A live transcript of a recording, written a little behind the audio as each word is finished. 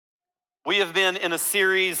We have been in a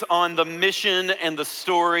series on the mission and the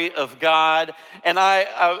story of God. And I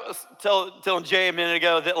was telling Jay a minute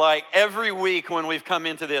ago that like every week when we've come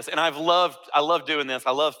into this, and I love doing this.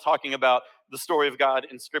 I love talking about the story of God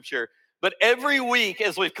in Scripture. But every week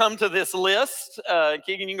as we've come to this list,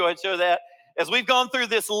 Keegan, you can go ahead and show that. As we've gone through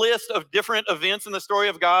this list of different events in the story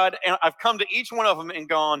of God, and I've come to each one of them and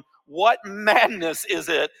gone, what madness is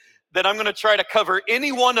it that I'm going to try to cover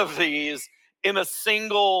any one of these in a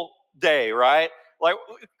single day, right? Like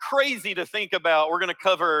crazy to think about we're going to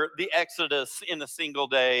cover the Exodus in a single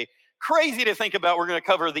day. Crazy to think about we're going to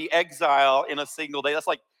cover the exile in a single day. That's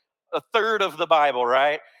like a third of the Bible,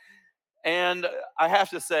 right? And I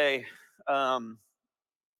have to say, um,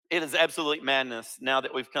 it is absolute madness now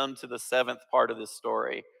that we've come to the seventh part of this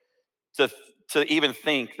story to, to even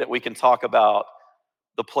think that we can talk about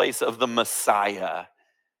the place of the Messiah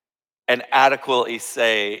and adequately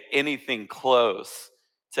say anything close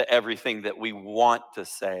to everything that we want to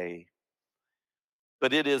say.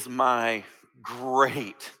 But it is my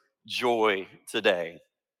great joy today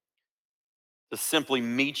to simply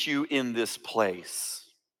meet you in this place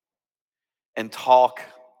and talk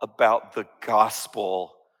about the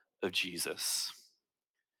gospel of Jesus,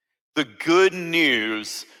 the good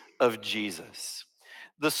news of Jesus,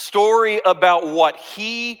 the story about what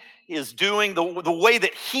he is doing, the way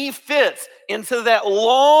that he fits into that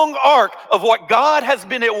long arc of what God has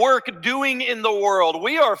been at work doing in the world.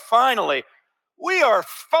 We are finally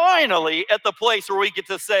at the place where we get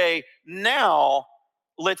to say, now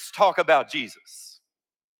let's talk about Jesus.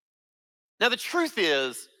 Now, the truth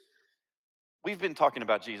is, we've been talking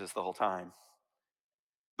about Jesus the whole time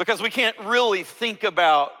because we can't really think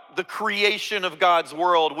about the creation of God's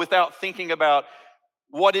world without thinking about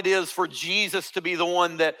what it is for Jesus to be the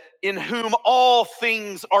one that in whom all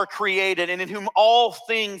things are created and in whom all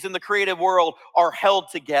things in the creative world are held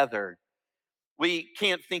together. We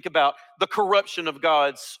can't think about the corruption of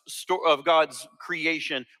God's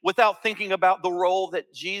creation without thinking about the role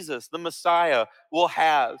that Jesus, the Messiah, will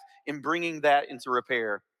have in bringing that into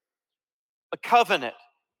repair. A covenant,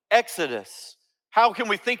 Exodus. How can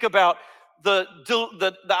we think about the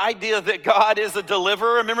idea that God is a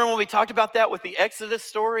deliverer? Remember when we talked about that with the Exodus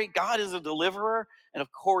story? God is a deliverer. And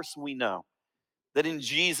of course, we know that in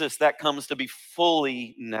Jesus that comes to be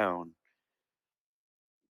fully known.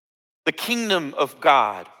 The kingdom of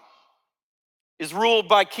God is ruled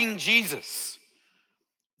by King Jesus.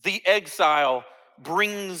 The exile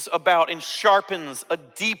brings about and sharpens a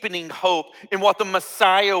deepening hope in what the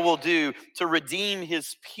Messiah will do to redeem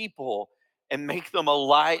his people and make them a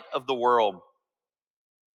light of the world.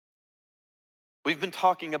 We've been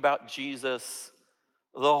talking about Jesus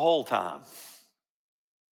the whole time,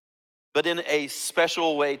 but in a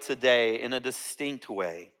special way today, in a distinct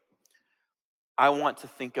way. I want to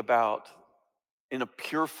think about, in a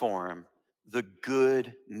pure form, the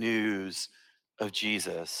good news of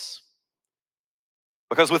Jesus.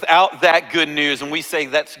 Because without that good news, and we say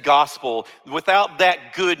that's gospel, without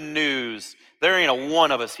that good news, there ain't a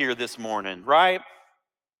one of us here this morning, right?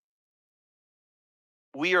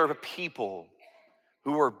 We are a people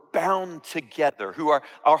who are bound together,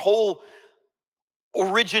 our whole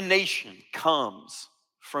origination comes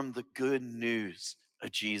from the good news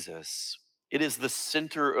of Jesus. It is the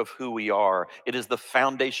center of who we are. It is the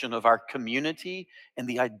foundation of our community and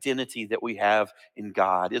the identity that we have in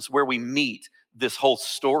God. It's where we meet this whole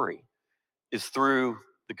story, is through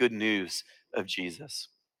the good news of Jesus.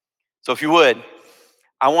 So if you would,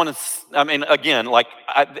 I want to, I mean, again,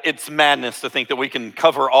 it's madness to think that we can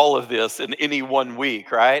cover all of this in any one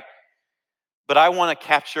week, right? But I want to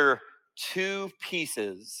capture two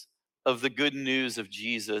pieces of the good news of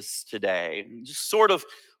Jesus today. Just sort of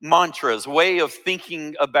mantras, way of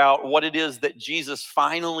thinking about what it is that Jesus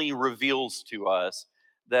finally reveals to us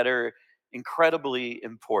that are incredibly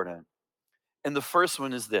important. And the first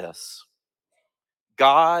one is this: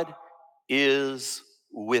 God is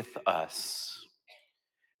with us.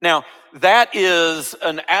 Now, that is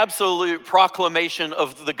an absolute proclamation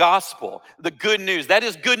of the gospel, the good news. That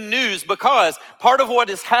is good news because part of what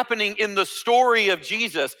is happening in the story of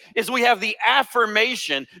Jesus is we have the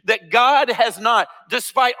affirmation that God has not,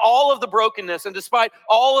 despite all of the brokenness and despite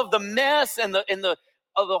all of the mess and the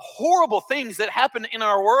of the horrible things that happen in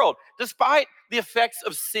our world, despite the effects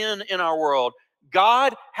of sin in our world,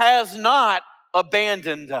 God has not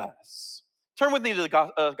abandoned us. Turn with me to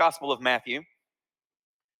the Gospel of Matthew.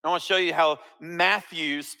 I want to show you how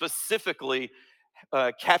Matthew specifically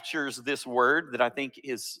captures this word that I think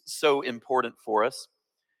is so important for us.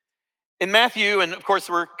 In Matthew, and of course,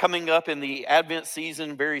 we're coming up in the Advent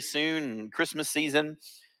season very soon, and Christmas season.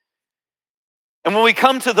 And when we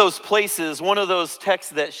come to those places, one of those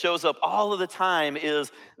texts that shows up all of the time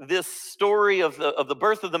is this story of the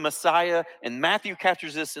birth of the Messiah. And Matthew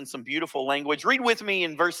captures this in some beautiful language. Read with me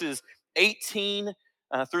in verses 18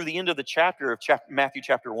 through the end of the chapter of Matthew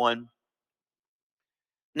chapter 1.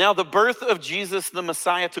 Now, the birth of Jesus the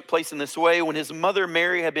Messiah took place in this way when his mother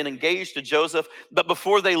Mary had been engaged to Joseph, but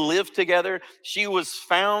before they lived together, she was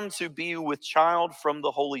found to be with child from the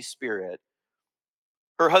Holy Spirit.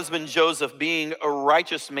 Her husband Joseph, being a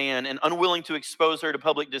righteous man and unwilling to expose her to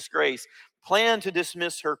public disgrace, planned to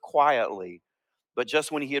dismiss her quietly. But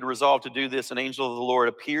just when he had resolved to do this, an angel of the Lord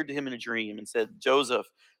appeared to him in a dream and said, Joseph,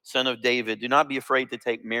 son of David, do not be afraid to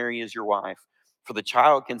take Mary as your wife, for the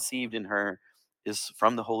child conceived in her is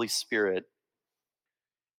from the Holy Spirit.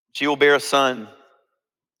 She will bear a son,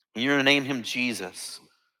 and you're going to name him Jesus,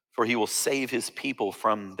 for he will save his people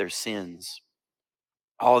from their sins.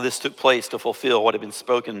 All of this took place to fulfill what had been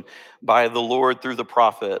spoken by the Lord through the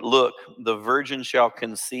prophet. Look, the virgin shall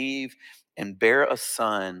conceive and bear a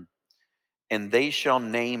son, and they shall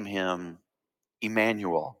name him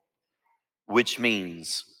Emmanuel, which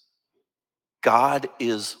means God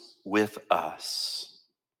is with us.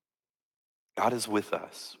 God is with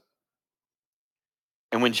us.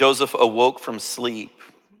 And when Joseph awoke from sleep,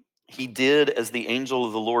 he did as the angel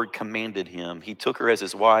of the Lord commanded him. He took her as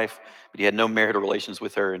his wife, but he had no marital relations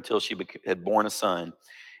with her until she had borne a son,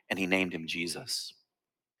 and he named him Jesus.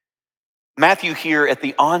 Matthew here at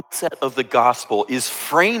the onset of the gospel is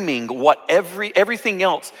framing what everything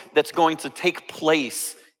else that's going to take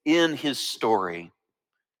place in his story.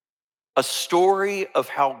 A story of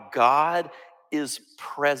how God is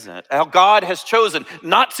present, how God has chosen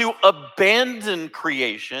not to abandon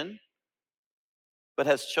creation, but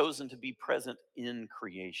has chosen to be present in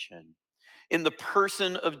creation. In the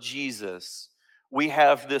person of Jesus, we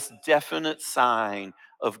have this definite sign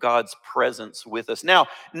of God's presence with us. Now,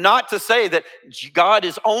 not to say that God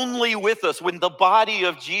is only with us when the body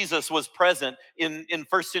of Jesus was present in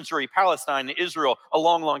first century Palestine and Israel a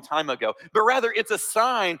long, long time ago, but rather it's a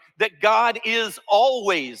sign that God is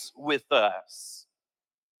always with us.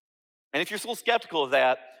 And if you're still skeptical of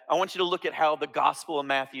that, I want you to look at how the Gospel of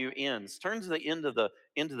Matthew ends. Turn to the end of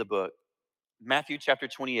the book, Matthew chapter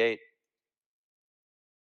 28.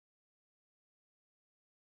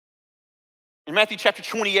 In Matthew chapter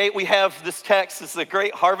 28, we have this text. This is a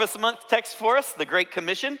great harvest month text for us, the Great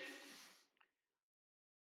Commission.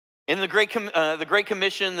 In the Great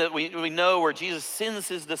Commission that we know where Jesus sends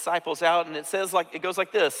his disciples out, and it goes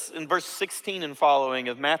like this in verse 16 and following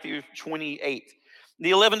of Matthew 28.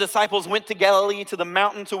 The 11 disciples went to Galilee to the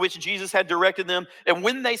mountain to which Jesus had directed them, and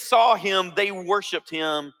when they saw him, they worshiped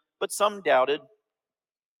him, but some doubted.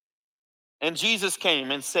 And Jesus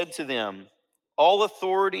came and said to them, all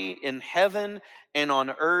authority in heaven and on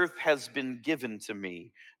earth has been given to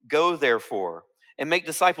me. Go therefore and make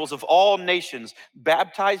disciples of all nations,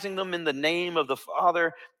 baptizing them in the name of the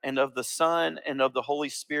Father and of the Son and of the Holy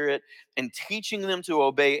Spirit, and teaching them to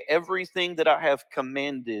obey everything that I have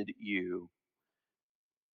commanded you.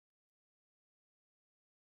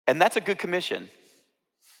 And that's a good commission.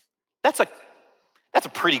 That's a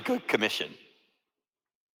pretty good commission.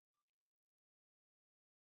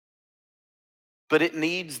 But it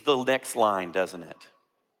needs the next line, doesn't it?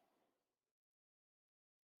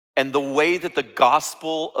 And the way that the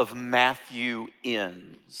Gospel of Matthew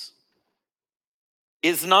ends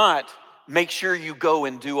is not make sure you go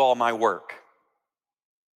and do all my work.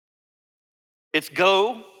 It's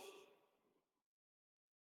go,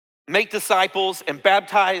 make disciples, and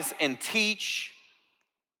baptize and teach,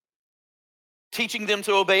 teaching them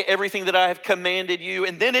to obey everything that I have commanded you.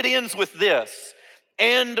 And then it ends with this,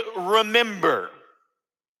 and remember,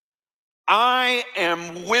 I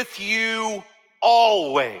am with you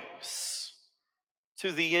always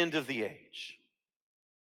to the end of the age.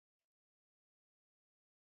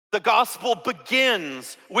 The gospel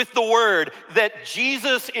begins with the word that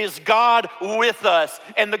Jesus is God with us.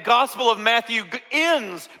 And the gospel of Matthew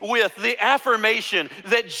ends with the affirmation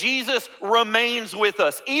that Jesus remains with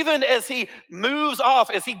us. Even as he moves off,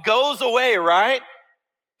 as he goes away, right?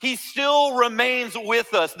 He still remains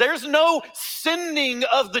with us. There's no sending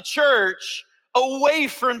of the church away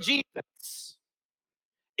from Jesus.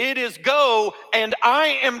 It is go, and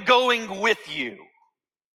I am going with you.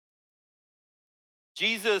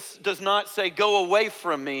 Jesus does not say, go away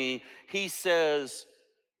from me. He says,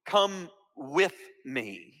 come with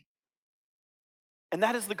me. And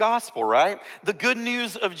that is the gospel, right? The good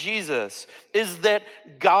news of Jesus is that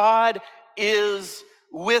God is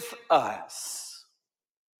with us.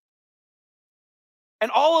 And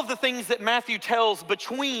all of the things that Matthew tells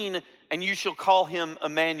between, and you shall call him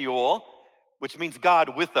Emmanuel, which means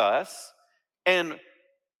God with us, and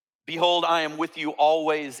behold, I am with you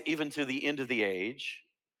always, even to the end of the age.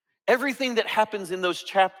 Everything that happens in those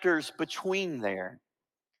chapters between there,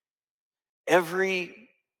 every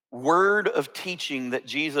word of teaching that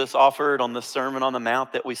Jesus offered on the Sermon on the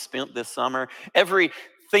Mount that we spent this summer,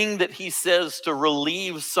 everything that he says to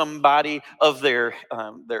relieve somebody of their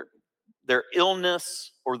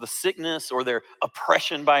illness or the sickness or their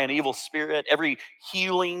oppression by an evil spirit, every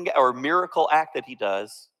healing or miracle act that he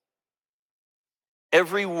does,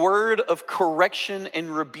 every word of correction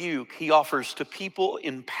and rebuke he offers to people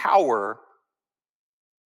in power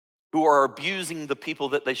who are abusing the people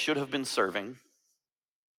that they should have been serving.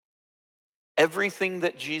 Everything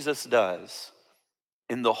that Jesus does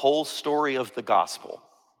in the whole story of the gospel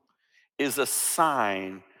is a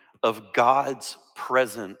sign of God's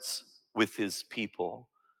presence with his people.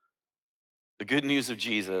 The good news of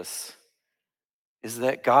Jesus is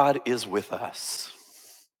that God is with us.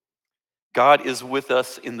 God is with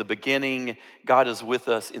us in the beginning, God is with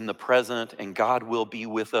us in the present, and God will be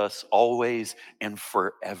with us always and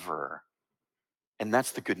forever. And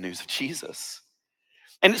that's the good news of Jesus.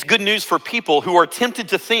 And it's good news for people who are tempted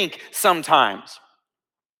to think sometimes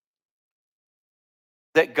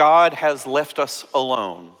that God has left us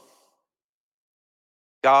alone.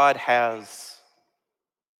 God has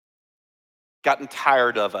gotten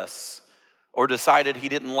tired of us, or decided he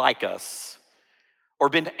didn't like us, or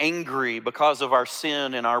been angry because of our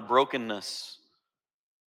sin and our brokenness.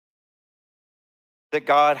 That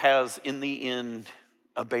God has, in the end,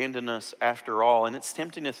 abandoned us after all. And it's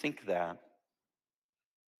tempting to think that.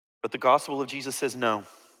 But the gospel of Jesus says no.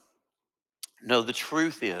 No, the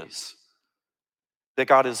truth is that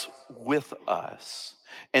God is with us.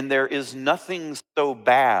 And there is nothing so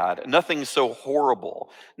bad, nothing so horrible,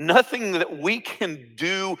 nothing that we can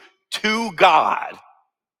do to God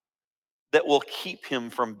that will keep him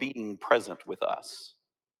from being present with us.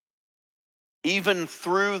 Even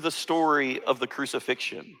through the story of the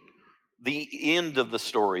crucifixion, the end of the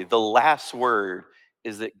story, the last word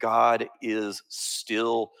is that God is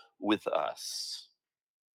still with us,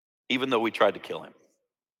 even though we tried to kill him.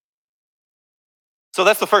 So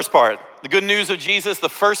that's the first part. The good news of Jesus, the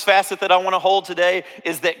first facet that I want to hold today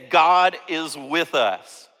is that God is with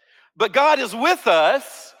us. But God is with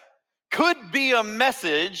us could be a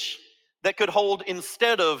message that could hold,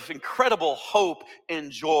 instead of incredible hope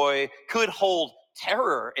and joy, could hold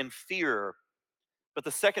terror and fear. But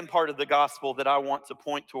the second part of the gospel that I want to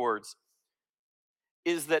point towards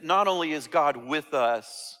is that not only is God with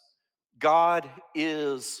us, God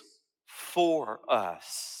is for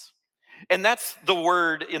us. And that's the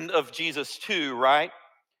word of Jesus too, right?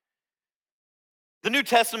 The New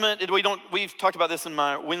Testament, we've talked about this in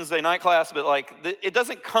my Wednesday night class, but it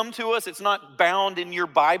doesn't come to us, it's not bound in your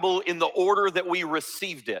Bible in the order that we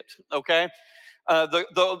received it, okay?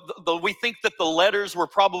 We think that the letters were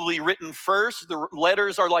probably written first. The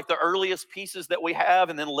letters are like the earliest pieces that we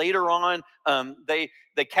have, and then later on, they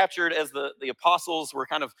captured, as the apostles were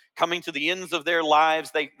kind of coming to the ends of their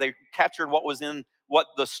lives, they captured what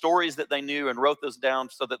the stories that they knew and wrote those down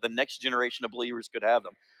so that the next generation of believers could have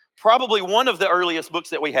them. Probably one of the earliest books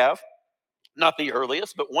that we have, not the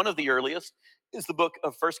earliest, but one of the earliest, is the book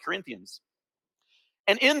of First Corinthians.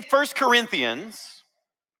 And in First Corinthians,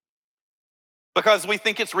 because we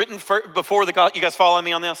think it's written before the gospel. You guys following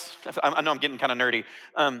me on this? I know I'm getting kind of nerdy.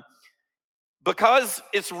 Because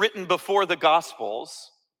it's written before the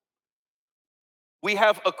Gospels, we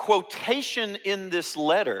have a quotation in this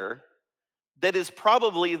letter that is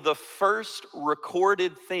probably the first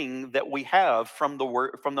recorded thing that we have from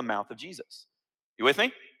the mouth of Jesus. You with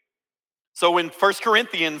me? So when First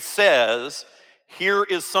Corinthians says, here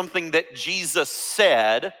is something that Jesus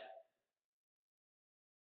said,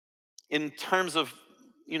 in terms of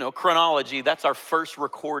chronology, that's our first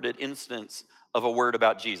recorded instance of a word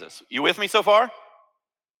about Jesus. You with me so far?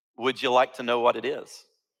 Would you like to know what it is?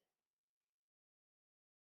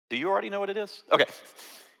 Do you already know what it is? Okay.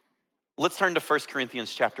 Let's turn to 1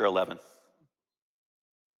 Corinthians chapter 11.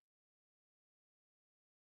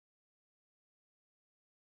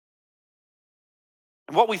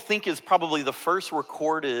 And what we think is probably the first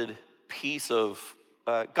recorded piece of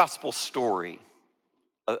gospel story,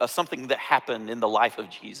 something that happened in the life of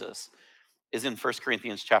Jesus, is in 1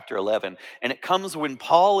 Corinthians chapter 11. And it comes when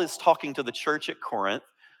Paul is talking to the church at Corinth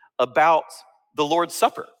about the Lord's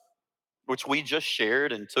Supper, which we just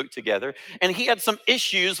shared and took together. And he had some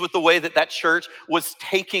issues with the way that church was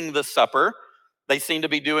taking the supper. They seemed to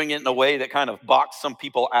be doing it in a way that kind of boxed some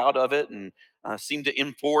people out of it and seemed to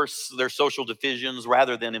enforce their social divisions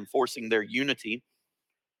rather than enforcing their unity.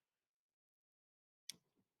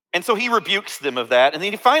 And so he rebukes them of that. And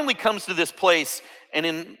then he finally comes to this place. And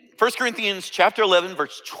in 1 Corinthians chapter 11,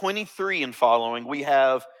 verse 23 and following, we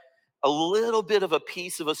have a little bit of a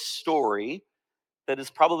piece of a story that is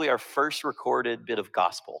probably our first recorded bit of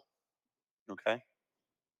gospel. Okay?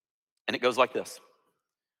 And it goes like this: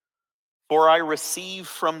 For I received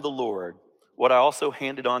from the Lord what I also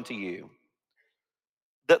handed on to you,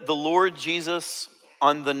 that the Lord Jesus,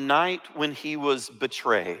 on the night when he was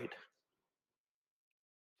betrayed,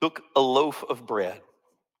 took a loaf of bread,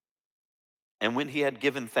 and when he had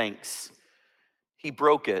given thanks, he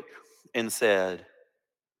broke it and said,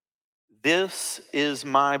 "This is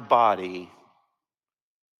my body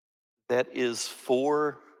that is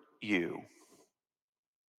for you.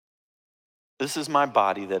 This is my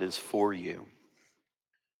body that is for you.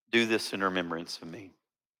 Do this in remembrance of me."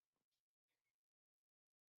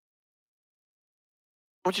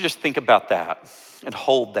 I want you to just think about that and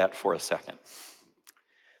hold that for a second.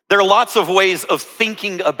 There are lots of ways of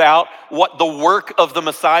thinking about what the work of the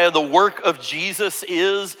Messiah, the work of Jesus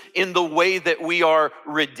is in the way that we are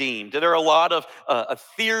redeemed. There are a lot of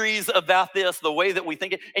theories about this, the way that we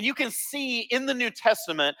think it. And you can see in the New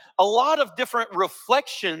Testament a lot of different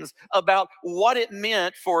reflections about what it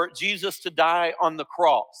meant for Jesus to die on the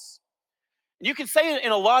cross. You can say it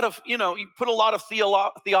in a lot of, you put a lot of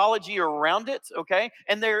theology around it, okay?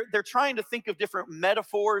 And they're trying to think of different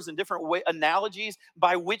metaphors and different analogies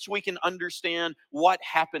by which we can understand what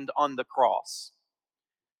happened on the cross.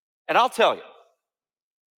 And I'll tell you,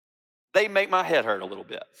 they make my head hurt a little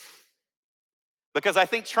bit. Because I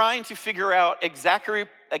think trying to figure out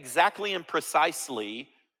exactly and precisely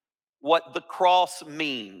what the cross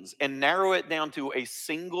means and narrow it down to a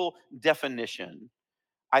single definition,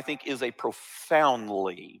 I think is a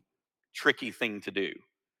profoundly tricky thing to do.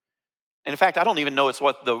 And in fact, I don't even know it's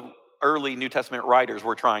what the early New Testament writers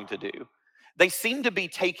were trying to do. They seem to be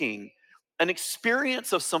taking an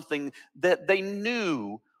experience of something that they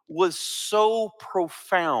knew was so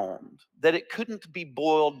profound that it couldn't be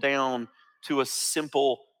boiled down to a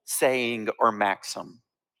simple saying or maxim.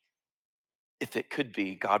 If it could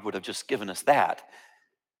be, God would have just given us that.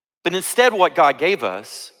 But instead, what God gave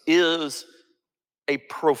us is a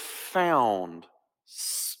profound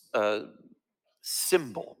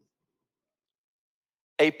symbol,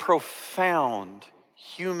 a profound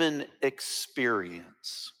human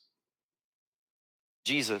experience.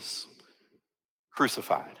 Jesus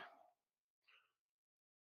crucified.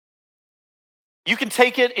 You can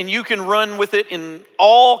take it and you can run with it in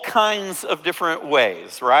all kinds of different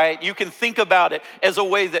ways, right? You can think about it as a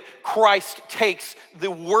way that Christ takes the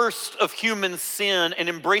worst of human sin and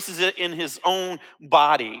embraces it in his own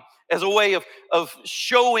body, as a way of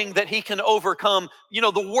showing that he can overcome,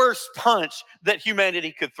 the worst punch that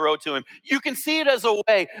humanity could throw to him. You can see it as a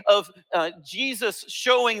way of Jesus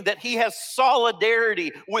showing that he has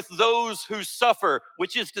solidarity with those who suffer,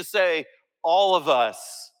 which is to say, all of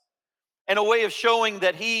us, and a way of showing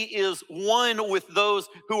that he is one with those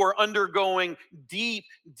who are undergoing deep,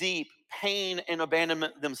 deep pain and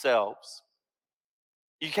abandonment themselves.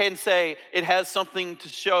 You can say it has something to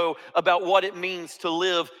show about what it means to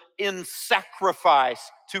live in sacrifice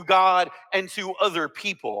to God and to other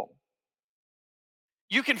people.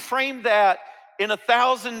 You can frame that in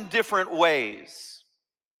 1,000 different ways.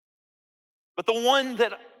 But the one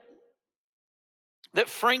that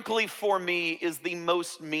frankly for me is the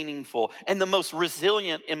most meaningful and the most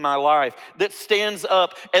resilient in my life, that stands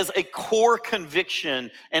up as a core conviction,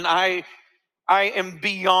 and I am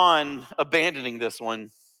beyond abandoning this one,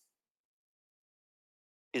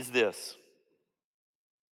 is this: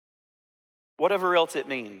 whatever else it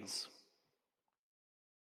means,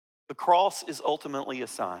 the cross is ultimately a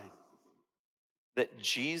sign that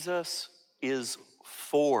Jesus is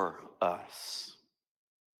for us.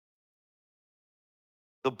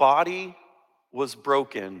 The body was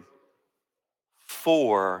broken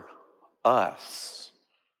for us.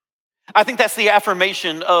 I think that's the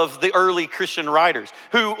affirmation of the early Christian writers,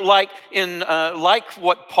 who, like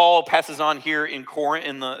what Paul passes on here in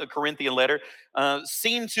the Corinthian letter,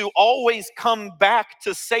 seem to always come back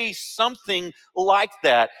to say something like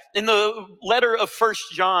that. In the letter of 1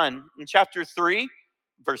 John, in chapter 3,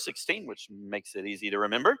 verse 16, which makes it easy to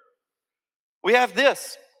remember, we have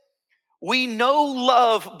this: "We know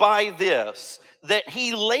love by this, that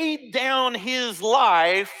he laid down his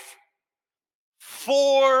life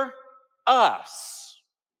for us."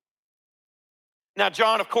 Now,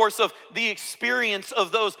 John, of course, of the experience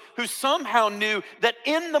of those who somehow knew that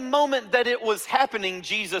in the moment that it was happening,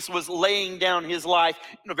 Jesus was laying down his life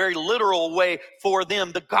in a very literal way for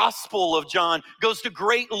them. The Gospel of John goes to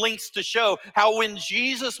great lengths to show how when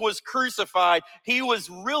Jesus was crucified, he was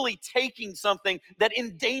really taking something that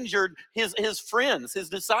endangered his friends, his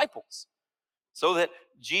disciples. So that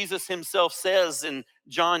Jesus himself says in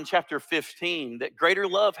John chapter 15 that greater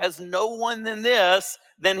love has no one than this,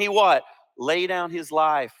 than he what? Lay down his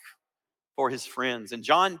life for his friends. And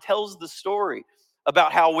John tells the story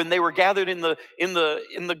about how when they were gathered in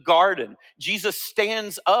the garden, Jesus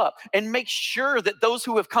stands up and makes sure that those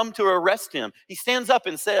who have come to arrest him, he stands up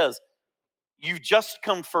and says, "You've just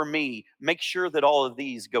come for me. Make sure that all of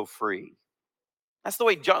these go free." That's the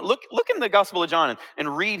way John, look in the Gospel of John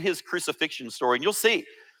and read his crucifixion story, and you'll see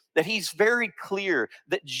that he's very clear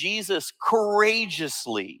that Jesus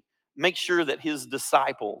courageously makes sure that his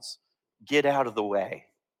disciples get out of the way.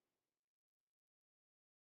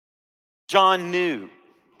 John knew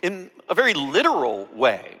in a very literal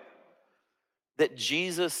way that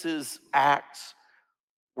Jesus's acts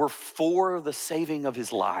were for the saving of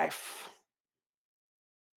his life.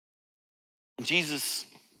 Jesus'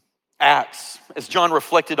 acts, as John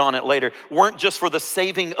reflected on it later, weren't just for the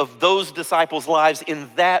saving of those disciples' lives in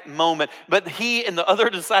that moment, but he and the other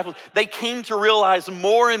disciples, they came to realize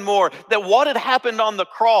more and more that what had happened on the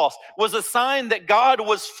cross was a sign that God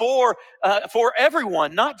was for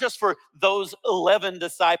everyone, not just for those 11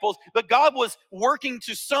 disciples, but God was working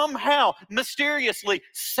to somehow mysteriously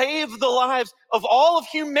save the lives of all of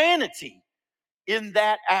humanity in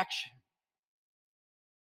that action.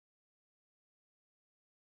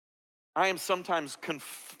 I am sometimes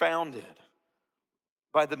confounded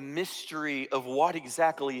by the mystery of what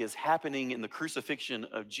exactly is happening in the crucifixion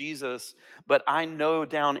of Jesus, but I know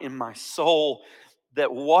down in my soul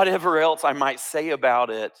that whatever else I might say about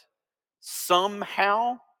it,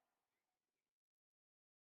 somehow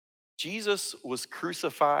Jesus was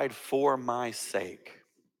crucified for my sake.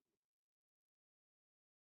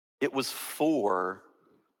 It was for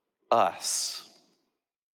us.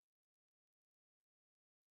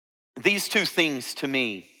 These two things to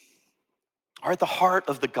me are at the heart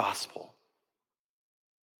of the gospel.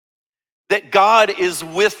 That God is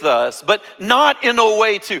with us, but not in a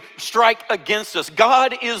way to strike against us.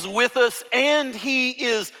 God is with us and he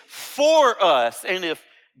is for us. And if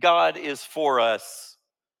God is for us,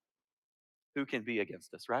 who can be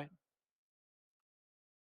against us, right?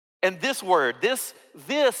 And this word, this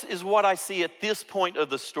is what I see at this point of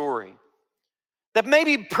the story. That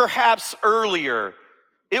maybe perhaps earlier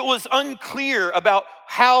it was unclear about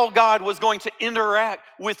how God was going to interact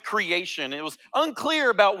with creation. It was unclear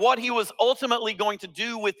about what he was ultimately going to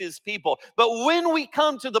do with his people. But when we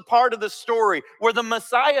come to the part of the story where the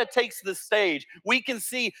Messiah takes the stage, we can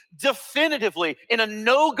see definitively, in a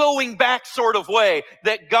no going back sort of way,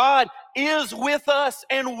 that God is with us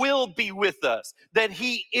and will be with us, that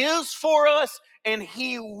he is for us and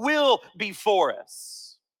he will be for us.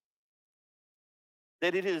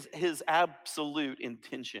 That it is his absolute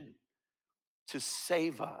intention to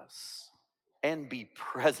save us and be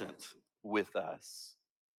present with us.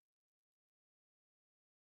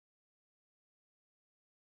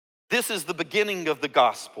 This is the beginning of the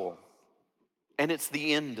gospel, and it's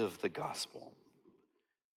the end of the gospel.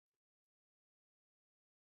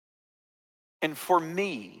 And for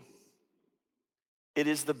me, it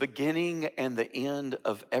is the beginning and the end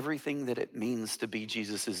of everything that it means to be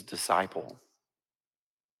Jesus' disciple.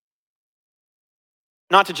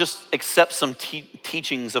 Not to just accept some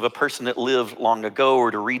teachings of a person that lived long ago,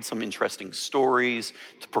 or to read some interesting stories,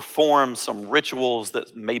 to perform some rituals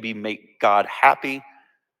that maybe make God happy.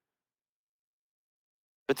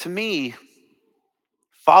 But to me,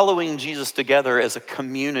 following Jesus together as a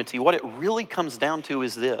community, what it really comes down to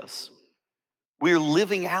is this: we're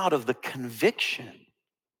living out of the conviction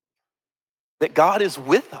that God is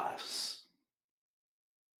with us,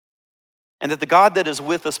 and that the God that is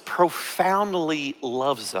with us profoundly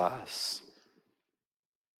loves us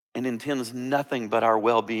and intends nothing but our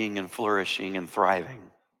well-being and flourishing and thriving.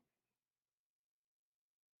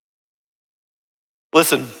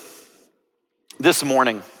 Listen, this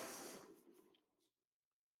morning,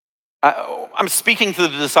 I'm speaking to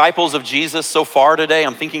the disciples of Jesus so far today.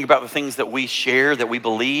 I'm thinking about the things that we share, that we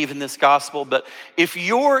believe in this gospel. But if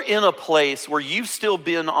you're in a place where you've still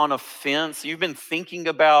been on a fence, you've been thinking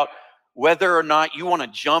about whether or not you want to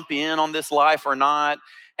jump in on this life or not,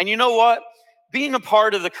 and you know what? Being a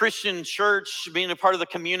part of the Christian church, being a part of the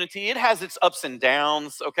community, it has its ups and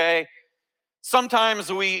downs, okay?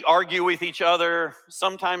 Sometimes we argue with each other.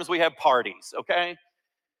 Sometimes we have parties, okay?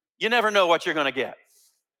 You never know what you're going to get.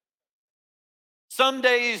 Some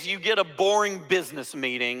days you get a boring business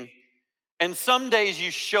meeting, and some days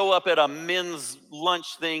you show up at a men's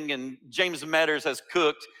lunch thing and James Matters has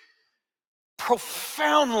cooked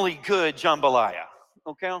profoundly good jambalaya.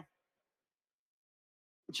 Okay?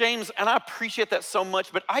 James, and I appreciate that so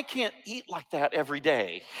much, but I can't eat like that every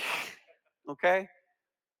day. Okay?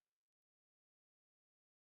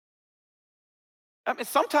 I mean,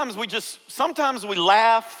 sometimes we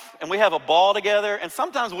laugh and we have a ball together, and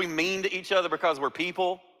sometimes we mean to each other because we're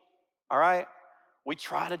people, all right? We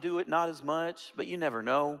try to do it not as much, but you never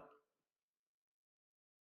know.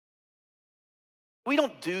 We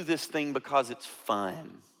don't do this thing because it's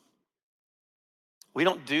fun. We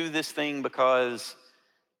don't do this thing because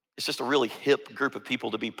it's just a really hip group of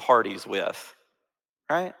people to be parties with,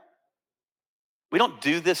 right? We don't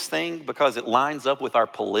do this thing because it lines up with our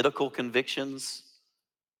political convictions.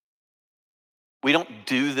 We don't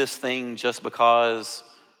do this thing just because,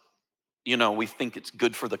 we think it's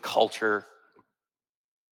good for the culture.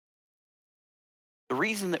 The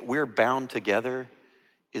reason that we're bound together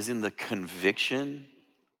is in the conviction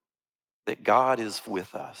that God is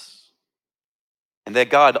with us and that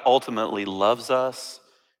God ultimately loves us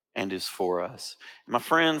and is for us. My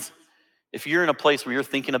friends, if you're in a place where you're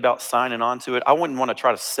thinking about signing on to it, I wouldn't want to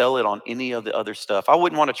try to sell it on any of the other stuff. I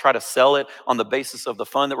wouldn't want to try to sell it on the basis of the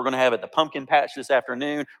fun that we're going to have at the pumpkin patch this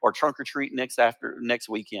afternoon or trunk or treat next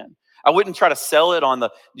weekend. I wouldn't try to sell it on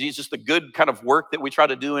just the good kind of work that we try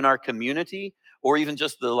to do in our community, or even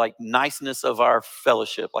just the like niceness of our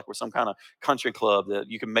fellowship, like we're some kind of country club that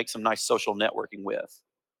you can make some nice social networking with.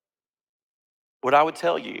 What I would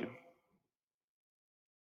tell you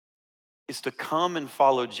is to come and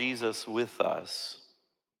follow Jesus with us,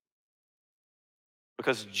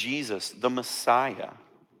 because Jesus, the Messiah,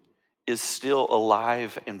 is still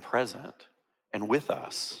alive and present and with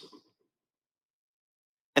us.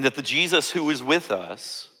 And that the Jesus who is with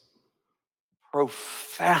us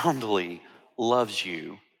profoundly loves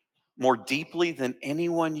you more deeply than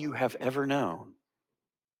anyone you have ever known.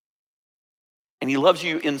 And he loves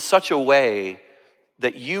you in such a way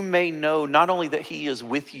that you may know not only that he is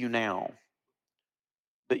with you now,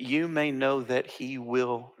 but you may know that he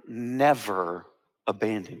will never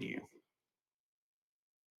abandon you.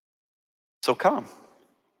 So come.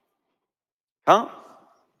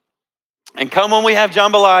 And come when we have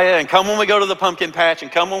jambalaya, and come when we go to the pumpkin patch, and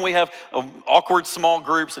come when we have awkward small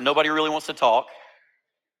groups and nobody really wants to talk.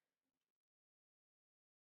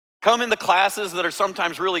 Come in the classes that are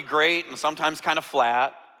sometimes really great and sometimes kind of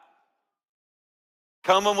flat.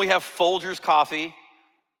 Come when we have Folgers coffee.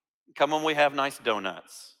 Come when we have nice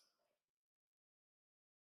donuts.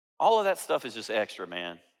 All of that stuff is just extra,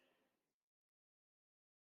 man.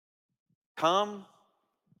 Come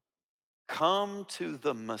to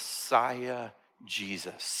the Messiah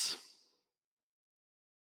Jesus.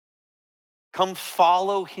 Come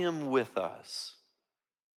follow him with us.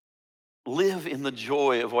 Live in the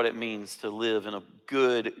joy of what it means to live in a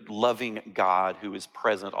good, loving God who is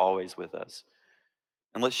present always with us.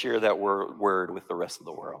 And let's share that word with the rest of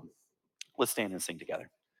the world. Let's stand and sing together.